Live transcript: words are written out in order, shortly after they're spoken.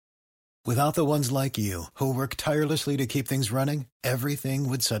Without the ones like you, who work tirelessly to keep things running, everything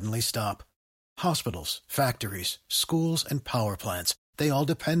would suddenly stop. Hospitals, factories, schools, and power plants, they all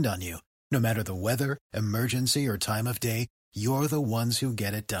depend on you. No matter the weather, emergency, or time of day, you're the ones who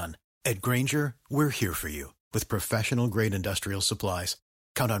get it done. At Grainger, we're here for you with professional-grade industrial supplies.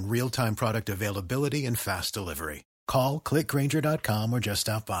 Count on real-time product availability and fast delivery. Call, click Grainger.com, or just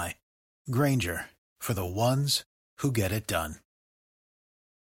stop by. Grainger, for the ones who get it done.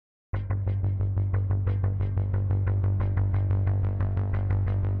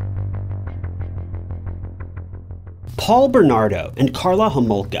 Paul Bernardo and Karla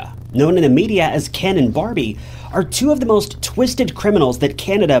Homolka, known in the media as Ken and Barbie, are two of the most twisted criminals that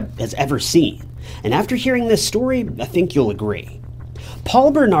Canada has ever seen. And after hearing this story, I think you'll agree.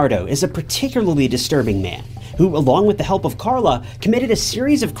 Paul Bernardo is a particularly disturbing man who, along with the help of Karla, committed a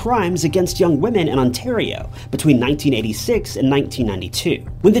series of crimes against young women in Ontario between 1986 and 1992.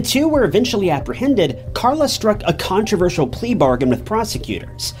 When the two were eventually apprehended, Karla struck a controversial plea bargain with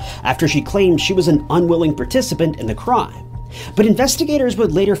prosecutors after she claimed she was an unwilling participant in the crime. But investigators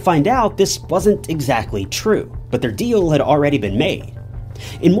would later find out this wasn't exactly true, but their deal had already been made.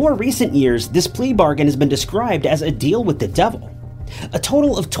 In more recent years, this plea bargain has been described as a deal with the devil. A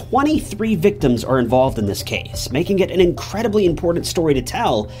total of 23 victims are involved in this case, making it an incredibly important story to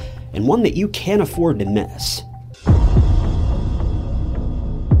tell, and one that you can't afford to miss.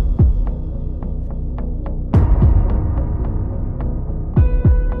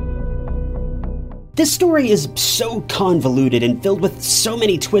 This story is so convoluted and filled with so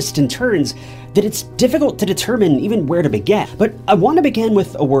many twists and turns that it's difficult to determine even where to begin. But I want to begin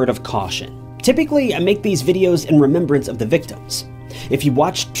with a word of caution. Typically, I make these videos in remembrance of the victims. If you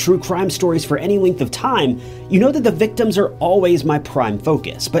watch true crime stories for any length of time, you know that the victims are always my prime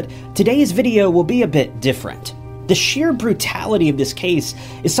focus, but today's video will be a bit different. The sheer brutality of this case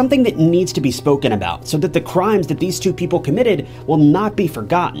is something that needs to be spoken about so that the crimes that these two people committed will not be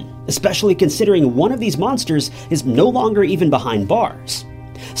forgotten, especially considering one of these monsters is no longer even behind bars.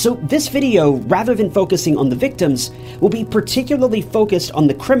 So this video, rather than focusing on the victims, will be particularly focused on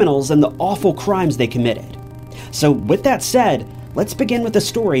the criminals and the awful crimes they committed. So with that said, let's begin with the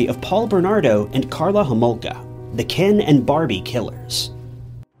story of Paul Bernardo and Karla Homolka, the Ken and Barbie killers.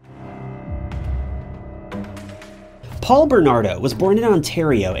 Paul Bernardo was born in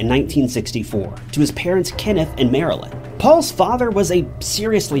Ontario in 1964 to his parents Kenneth and Marilyn. Paul's father was a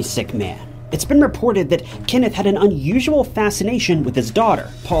seriously sick man. It's been reported that Kenneth had an unusual fascination with his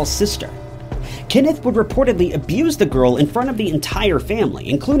daughter, Paul's sister. Kenneth would reportedly abuse the girl in front of the entire family,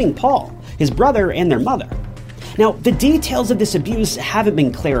 including Paul, his brother, and their mother. Now, the details of this abuse haven't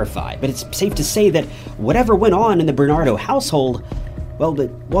been clarified, but it's safe to say that whatever went on in the Bernardo household, well,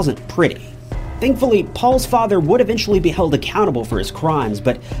 it wasn't pretty. Thankfully, Paul's father would eventually be held accountable for his crimes,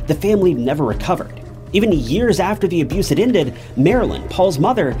 but the family never recovered. Even years after the abuse had ended, Marilyn, Paul's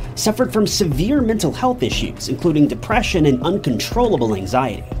mother, suffered from severe mental health issues, including depression and uncontrollable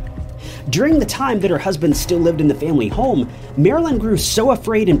anxiety. During the time that her husband still lived in the family home, Marilyn grew so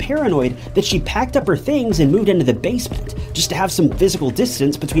afraid and paranoid that she packed up her things and moved into the basement, just to have some physical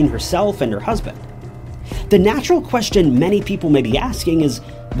distance between herself and her husband. The natural question many people may be asking is,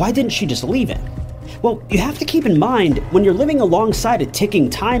 why didn't she just leave him? Well, you have to keep in mind, when you're living alongside a ticking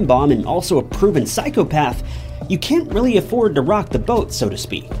time bomb and also a proven psychopath, you can't really afford to rock the boat, so to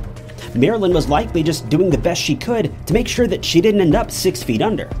speak. Marilyn was likely just doing the best she could to make sure that she didn't end up 6 feet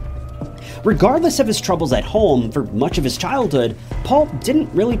under. Regardless of his troubles at home for much of his childhood, Paul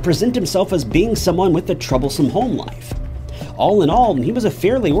didn't really present himself as being someone with a troublesome home life. All in all, he was a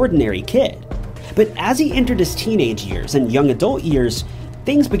fairly ordinary kid. But as he entered his teenage years and young adult years,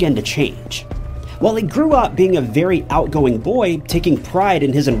 things began to change. While he grew up being a very outgoing boy, taking pride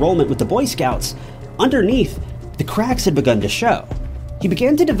in his enrollment with the Boy Scouts, underneath, the cracks had begun to show. He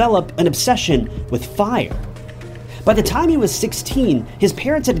began to develop an obsession with fire. By the time he was 16, his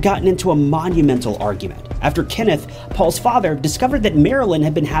parents had gotten into a monumental argument after Kenneth, Paul's father, discovered that Marilyn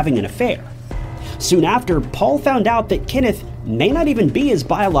had been having an affair. Soon after, Paul found out that Kenneth may not even be his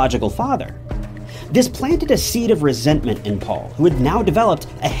biological father. This planted a seed of resentment in Paul, who had now developed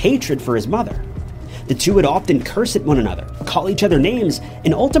a hatred for his mother. The two would often curse at one another, call each other names,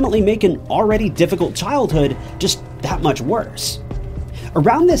 and ultimately make an already difficult childhood just that much worse.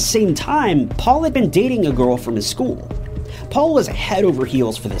 Around this same time, Paul had been dating a girl from his school. Paul was head over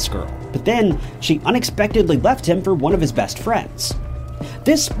heels for this girl, but then she unexpectedly left him for one of his best friends.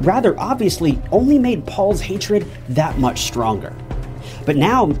 This rather obviously only made Paul's hatred that much stronger. But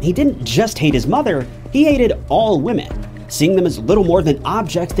now, he didn't just hate his mother, he hated all women, seeing them as little more than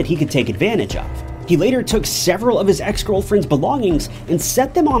objects that he could take advantage of. He later took several of his ex-girlfriend's belongings and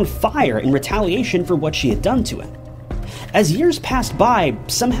set them on fire in retaliation for what she had done to him. As years passed by,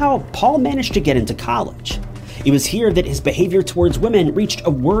 somehow Paul managed to get into college. It was here that his behavior towards women reached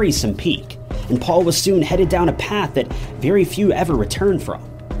a worrisome peak, and Paul was soon headed down a path that very few ever returned from.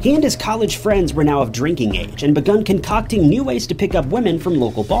 He and his college friends were now of drinking age and begun concocting new ways to pick up women from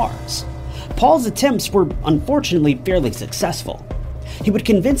local bars. Paul's attempts were unfortunately fairly successful. He would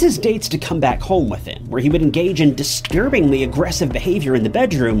convince his dates to come back home with him, where he would engage in disturbingly aggressive behavior in the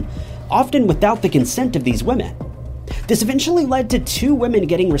bedroom, often without the consent of these women. This eventually led to 2 women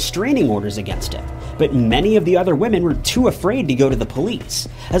getting restraining orders against him, but many of the other women were too afraid to go to the police,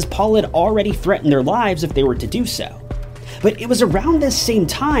 as Paul had already threatened their lives if they were to do so. But it was around this same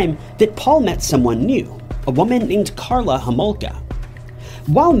time that Paul met someone new, a woman named Karla Homolka.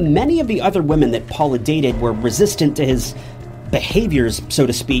 While many of the other women that Paul had dated were resistant to his behaviors, so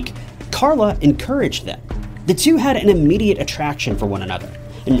to speak, Karla encouraged them. The two had an immediate attraction for one another,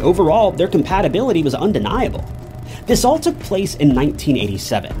 and overall, their compatibility was undeniable. This all took place in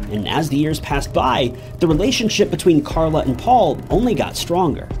 1987, and as the years passed by, the relationship between Karla and Paul only got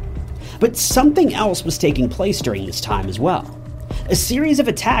stronger. But something else was taking place during this time as well. A series of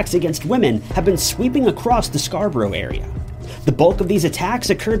attacks against women have been sweeping across the Scarborough area. The bulk of these attacks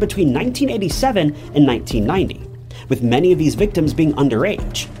occurred between 1987 and 1990, with many of these victims being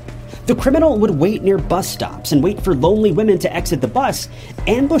underage. The criminal would wait near bus stops and wait for lonely women to exit the bus,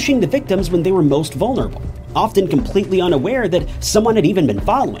 ambushing the victims when they were most vulnerable, often completely unaware that someone had even been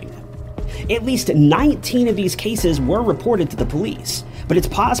following them. At least 19 of these cases were reported to the police, but it's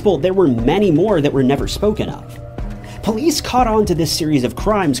possible there were many more that were never spoken of. Police caught on to this series of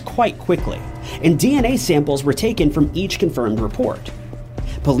crimes quite quickly, and DNA samples were taken from each confirmed report.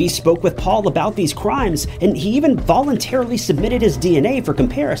 Police spoke with Paul about these crimes, and he even voluntarily submitted his DNA for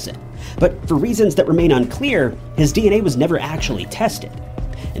comparison. But for reasons that remain unclear, his DNA was never actually tested.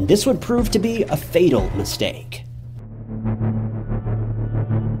 And this would prove to be a fatal mistake.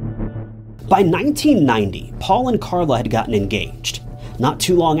 By 1990, Paul and Karla had gotten engaged. Not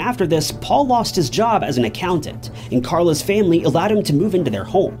too long after this, Paul lost his job as an accountant, and Karla's family allowed him to move into their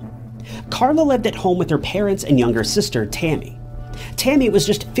home. Karla lived at home with her parents and younger sister, Tammy. Tammy was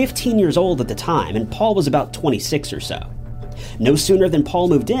just 15 years old at the time, and Paul was about 26 or so. No sooner than Paul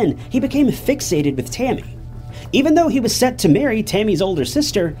moved in, he became fixated with Tammy. Even though he was set to marry Tammy's older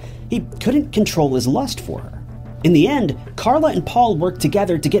sister, he couldn't control his lust for her. In the end, Karla and Paul worked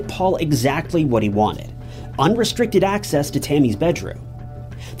together to get Paul exactly what he wanted: unrestricted access to Tammy's bedroom.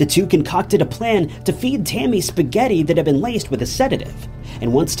 The two concocted a plan to feed Tammy spaghetti that had been laced with a sedative,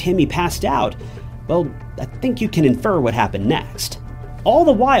 and once Tammy passed out, well, I think you can infer what happened next. All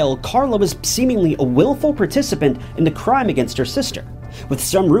the while, Karla was seemingly a willful participant in the crime against her sister, with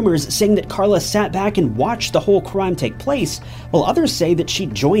some rumors saying that Karla sat back and watched the whole crime take place, while others say that she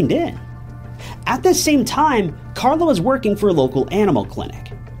joined in. At the same time, Karla was working for a local animal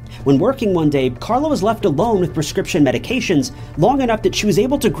clinic. When working one day, Karla was left alone with prescription medications long enough that she was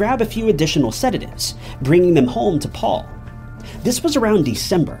able to grab a few additional sedatives, bringing them home to Paul. This was around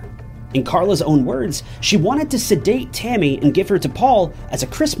December. In Karla's own words, she wanted to sedate Tammy and give her to Paul as a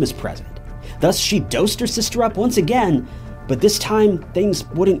Christmas present. Thus, she dosed her sister up once again, but this time things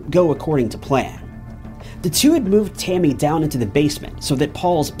wouldn't go according to plan. The two had moved Tammy down into the basement so that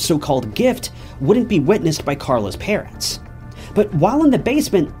Paul's so-called gift wouldn't be witnessed by Karla's parents. But while in the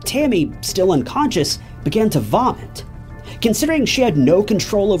basement, Tammy, still unconscious, began to vomit. Considering she had no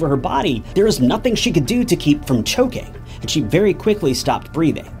control over her body, there was nothing she could do to keep from choking, and she very quickly stopped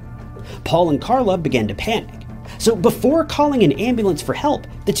breathing. Paul and Karla began to panic. So before calling an ambulance for help,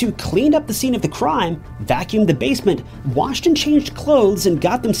 the two cleaned up the scene of the crime, vacuumed the basement, washed and changed clothes, and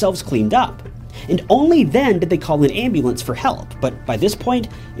got themselves cleaned up. And only then did they call an ambulance for help, but by this point,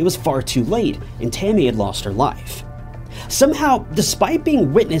 it was far too late, and Tammy had lost her life. Somehow, despite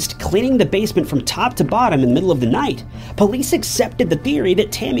being witnessed cleaning the basement from top to bottom in the middle of the night, police accepted the theory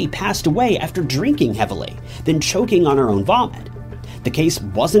that Tammy passed away after drinking heavily, then choking on her own vomit. The case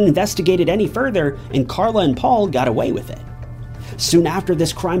wasn't investigated any further, and Karla and Paul got away with it. Soon after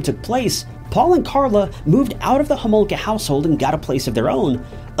this crime took place, Paul and Karla moved out of the Homolka household and got a place of their own,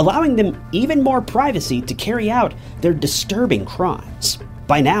 allowing them even more privacy to carry out their disturbing crimes.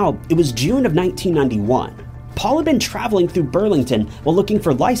 By now, it was June of 1991. Paul had been traveling through Burlington while looking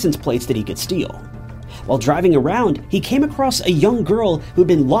for license plates that he could steal. While driving around, he came across a young girl who had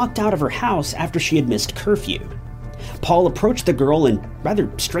been locked out of her house after she had missed curfew. Paul approached the girl and,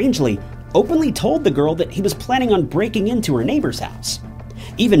 rather strangely, openly told the girl that he was planning on breaking into her neighbor's house.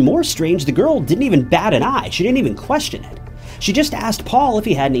 Even more strange, the girl didn't even bat an eye. She didn't even question it. She just asked Paul if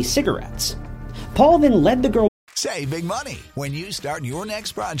he had any cigarettes. Paul then led the girl. Save big money when you start your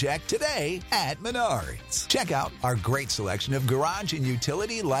next project today at Menards. Check out our great selection of garage and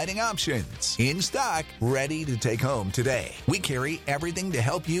utility lighting options. In stock, ready to take home today. We carry everything to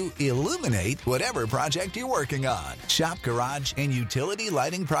help you illuminate whatever project you're working on. Shop garage and utility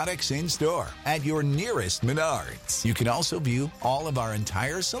lighting products in store at your nearest Menards. You can also view all of our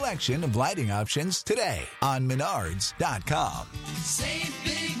entire selection of lighting options today on Menards.com. Save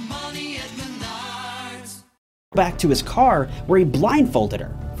big money at Menards. Back to his car where he blindfolded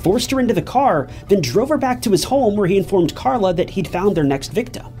her, forced her into the car, then drove her back to his home where he informed Karla that he'd found their next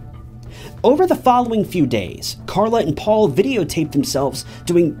victim. Over the following few days, Karla and Paul videotaped themselves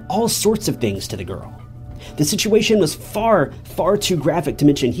doing all sorts of things to the girl. The situation was far too graphic to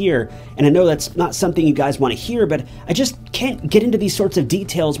mention here, and I know that's not something you guys want to hear, but I just can't get into these sorts of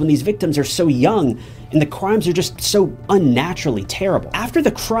details when these victims are so young and the crimes are just so unnaturally terrible. After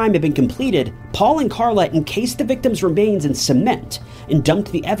the crime had been completed, Paul and Karla encased the victims' remains in cement and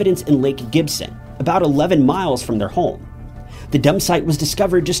dumped the evidence in Lake Gibson, about 11 miles from their home. The dump site was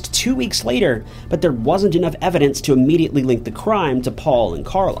discovered just 2 weeks later, but there wasn't enough evidence to immediately link the crime to Paul and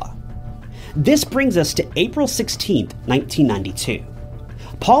Karla. This brings us to April 16, 1992.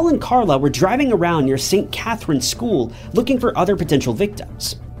 Paul and Karla were driving around near St. Catherine's School looking for other potential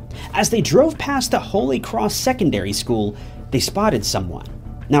victims. As they drove past the Holy Cross Secondary School, they spotted someone.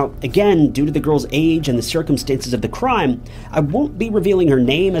 Now, again, due to the girl's age and the circumstances of the crime, I won't be revealing her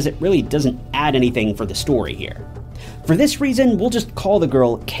name as it really doesn't add anything for the story here. For this reason, we'll just call the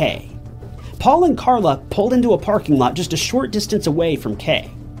girl Kay. Paul and Karla pulled into a parking lot just a short distance away from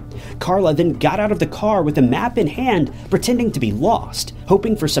Kay. Karla then got out of the car with a map in hand, pretending to be lost,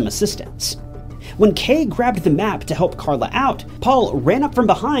 hoping for some assistance. When Kay grabbed the map to help Karla out, Paul ran up from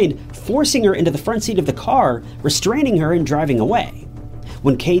behind, forcing her into the front seat of the car, restraining her and driving away.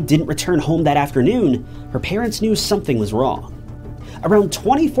 When Kay didn't return home that afternoon, her parents knew something was wrong. Around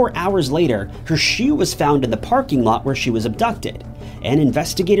 24 hours later, her shoe was found in the parking lot where she was abducted, and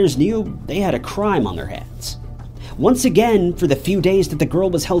investigators knew they had a crime on their hands. Once again, for the few days that the girl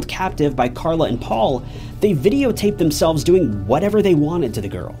was held captive by Karla and Paul, they videotaped themselves doing whatever they wanted to the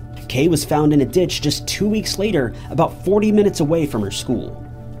girl. Kay was found in a ditch just 2 weeks later, about 40 minutes away from her school.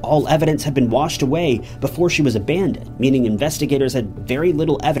 All evidence had been washed away before she was abandoned, meaning investigators had very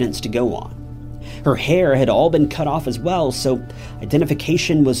little evidence to go on. Her hair had all been cut off as well, so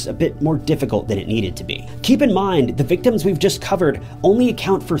identification was a bit more difficult than it needed to be. Keep in mind, the victims we've just covered only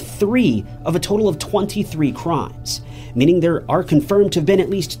account for 3 of a total of 23 crimes, meaning there are confirmed to have been at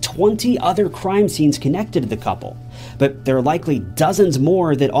least 20 other crime scenes connected to the couple, but there are likely dozens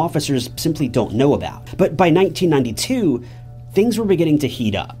more that officers simply don't know about. But by 1992, things were beginning to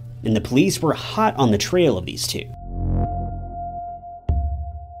heat up, and the police were hot on the trail of these two.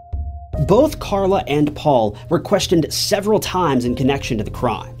 Both Karla and Paul were questioned several times in connection to the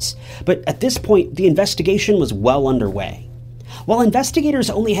crimes, but at this point, the investigation was well underway. While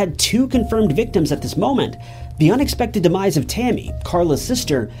investigators only had 2 confirmed victims at this moment, the unexpected demise of Tammy, Karla's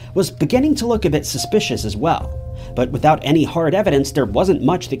sister, was beginning to look a bit suspicious as well. But without any hard evidence, there wasn't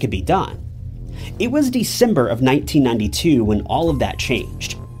much that could be done. It was December of 1992 when all of that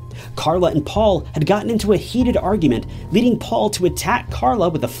changed. Karla and Paul had gotten into a heated argument, leading Paul to attack Karla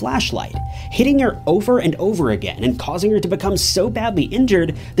with a flashlight, hitting her over and over again and causing her to become so badly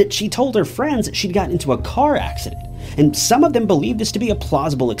injured that she told her friends she'd gotten into a car accident, and some of them believed this to be a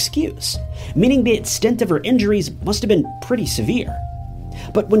plausible excuse, meaning the extent of her injuries must have been pretty severe.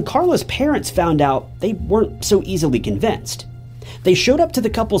 But when Karla's parents found out, they weren't so easily convinced. They showed up to the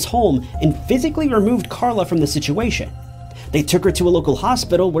couple's home and physically removed Karla from the situation. They took her to a local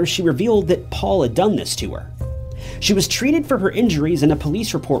hospital where she revealed that Paul had done this to her. She was treated for her injuries and a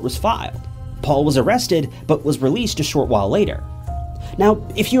police report was filed. Paul was arrested but was released a short while later. Now,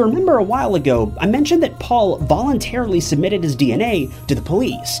 if you remember a while ago, I mentioned that Paul voluntarily submitted his DNA to the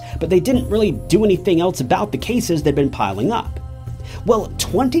police, but they didn't really do anything else about the cases that had been piling up. Well,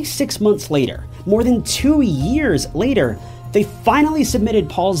 26 months later, more than 2 years later, they finally submitted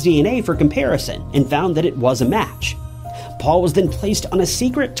Paul's DNA for comparison and found that it was a match. Paul was then placed on a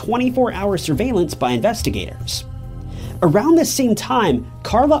secret 24-hour surveillance by investigators. Around this same time,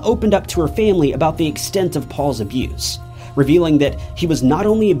 Karla opened up to her family about the extent of Paul's abuse, revealing that he was not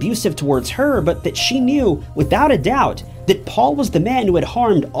only abusive towards her, but that she knew, without a doubt, that Paul was the man who had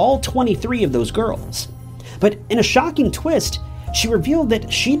harmed all 23 of those girls. But in a shocking twist, she revealed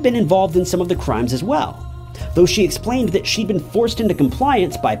that she'd been involved in some of the crimes as well, though she explained that she'd been forced into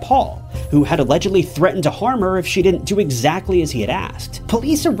compliance by Paul, who had allegedly threatened to harm her if she didn't do exactly as he had asked.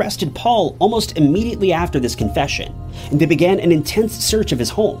 Police arrested Paul almost immediately after this confession, and they began an intense search of his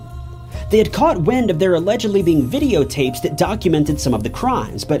home. They had caught wind of there allegedly being videotapes that documented some of the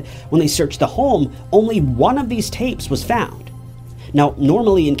crimes, but when they searched the home, only one of these tapes was found. Now,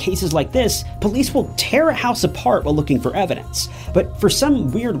 normally in cases like this, police will tear a house apart while looking for evidence, but for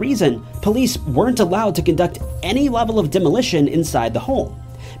some weird reason, police weren't allowed to conduct any level of demolition inside the home,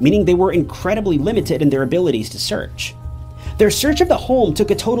 meaning they were incredibly limited in their abilities to search. Their search of the home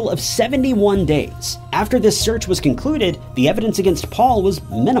took a total of 71 days. After this search was concluded, the evidence against Paul was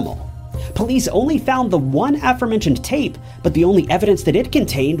minimal. Police only found the one aforementioned tape, but the only evidence that it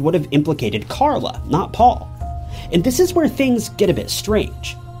contained would have implicated Karla, not Paul. And this is where things get a bit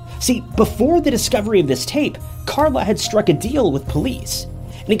strange. See, before the discovery of this tape, Karla had struck a deal with police.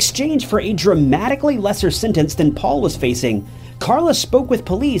 In exchange for a dramatically lesser sentence than Paul was facing, Karla spoke with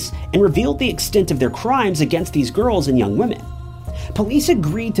police and revealed the extent of their crimes against these girls and young women. Police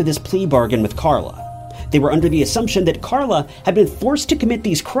agreed to this plea bargain with Karla. They were under the assumption that Karla had been forced to commit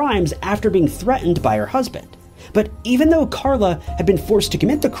these crimes after being threatened by her husband. But even though Karla had been forced to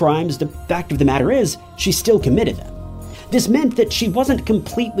commit the crimes, the fact of the matter is, she still committed them. This meant that she wasn't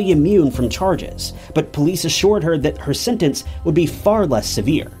completely immune from charges, but police assured her that her sentence would be far less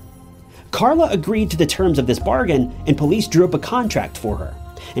severe. Karla agreed to the terms of this bargain, and police drew up a contract for her,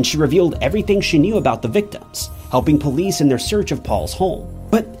 and she revealed everything she knew about the victims, helping police in their search of Paul's home.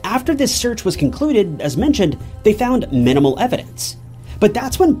 But after this search was concluded, as mentioned, they found minimal evidence. But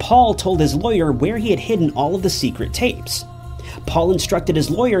that's when Paul told his lawyer where he had hidden all of the secret tapes. Paul instructed his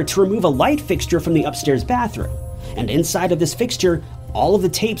lawyer to remove a light fixture from the upstairs bathroom, and inside of this fixture, all of the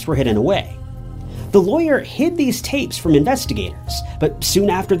tapes were hidden away. The lawyer hid these tapes from investigators, but soon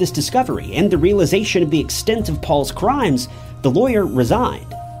after this discovery and the realization of the extent of Paul's crimes, the lawyer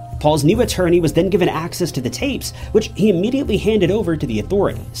resigned. Paul's new attorney was then given access to the tapes, which he immediately handed over to the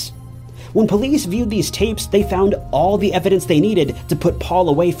authorities. When police viewed these tapes, they found all the evidence they needed to put Paul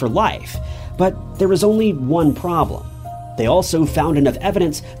away for life, but there was only one problem. They also found enough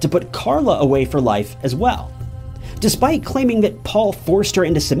evidence to put Karla away for life as well. Despite claiming that Paul forced her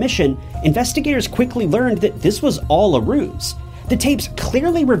into submission, investigators quickly learned that this was all a ruse. The tapes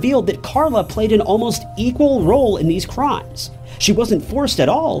clearly revealed that Karla played an almost equal role in these crimes. She wasn't forced at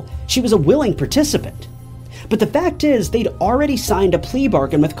all, she was a willing participant. But the fact is, they'd already signed a plea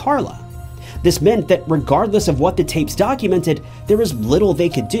bargain with Karla. This meant that regardless of what the tapes documented, there was little they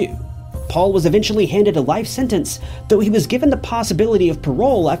could do. Paul was eventually handed a life sentence, though he was given the possibility of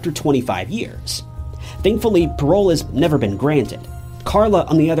parole after 25 years. Thankfully, parole has never been granted. Karla,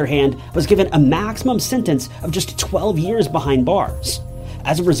 on the other hand, was given a maximum sentence of just 12 years behind bars.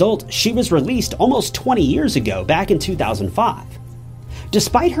 As a result, she was released almost 20 years ago, back in 2005.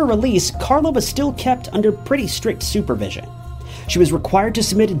 Despite her release, Karla was still kept under pretty strict supervision. She was required to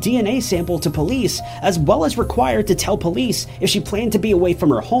submit a DNA sample to police, as well as required to tell police if she planned to be away from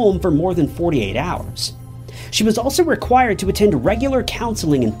her home for more than 48 hours. She was also required to attend regular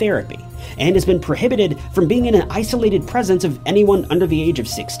counseling and therapy, and has been prohibited from being in an isolated presence of anyone under the age of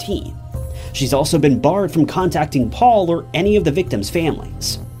 16. She's also been barred from contacting Paul or any of the victims'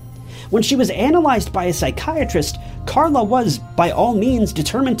 families. When she was analyzed by a psychiatrist, Karla was, by all means,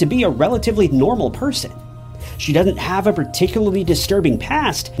 determined to be a relatively normal person. She doesn't have a particularly disturbing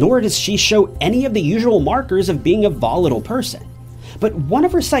past, nor does she show any of the usual markers of being a volatile person. But one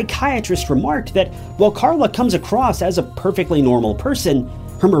of her psychiatrists remarked that while Karla comes across as a perfectly normal person,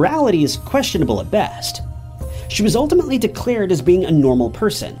 her morality is questionable at best. She was ultimately declared as being a normal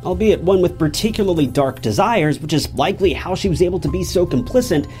person, albeit one with particularly dark desires, which is likely how she was able to be so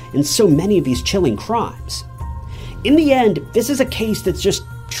complicit in so many of these chilling crimes. In the end, this is a case that's just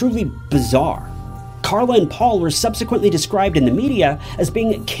truly bizarre. Karla and Paul were subsequently described in the media as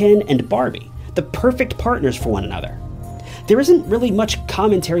being Ken and Barbie, the perfect partners for one another. There isn't really much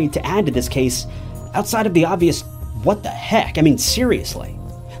commentary to add to this case, outside of the obvious, what the heck? I mean, seriously.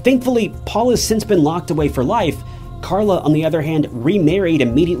 Thankfully, Paul has since been locked away for life. Karla, on the other hand, remarried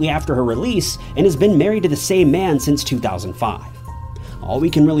immediately after her release and has been married to the same man since 2005. All we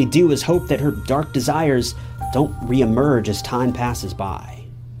can really do is hope that her dark desires don't reemerge as time passes by.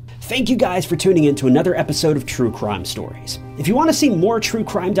 Thank you guys for tuning in to another episode of True Crime Stories. If you want to see more true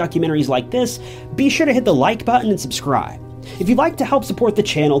crime documentaries like this, be sure to hit the like button and subscribe. If you'd like to help support the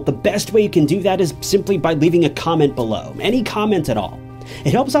channel, the best way you can do that is simply by leaving a comment below, any comment at all.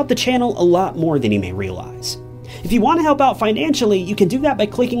 It helps out the channel a lot more than you may realize. If you want to help out financially, you can do that by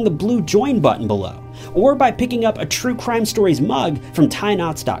clicking the blue join button below, or by picking up a True Crime Stories mug from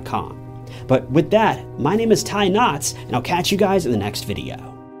TyKnots.com. But with that, my name is Ty Knots, and I'll catch you guys in the next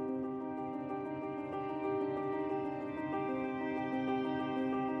video.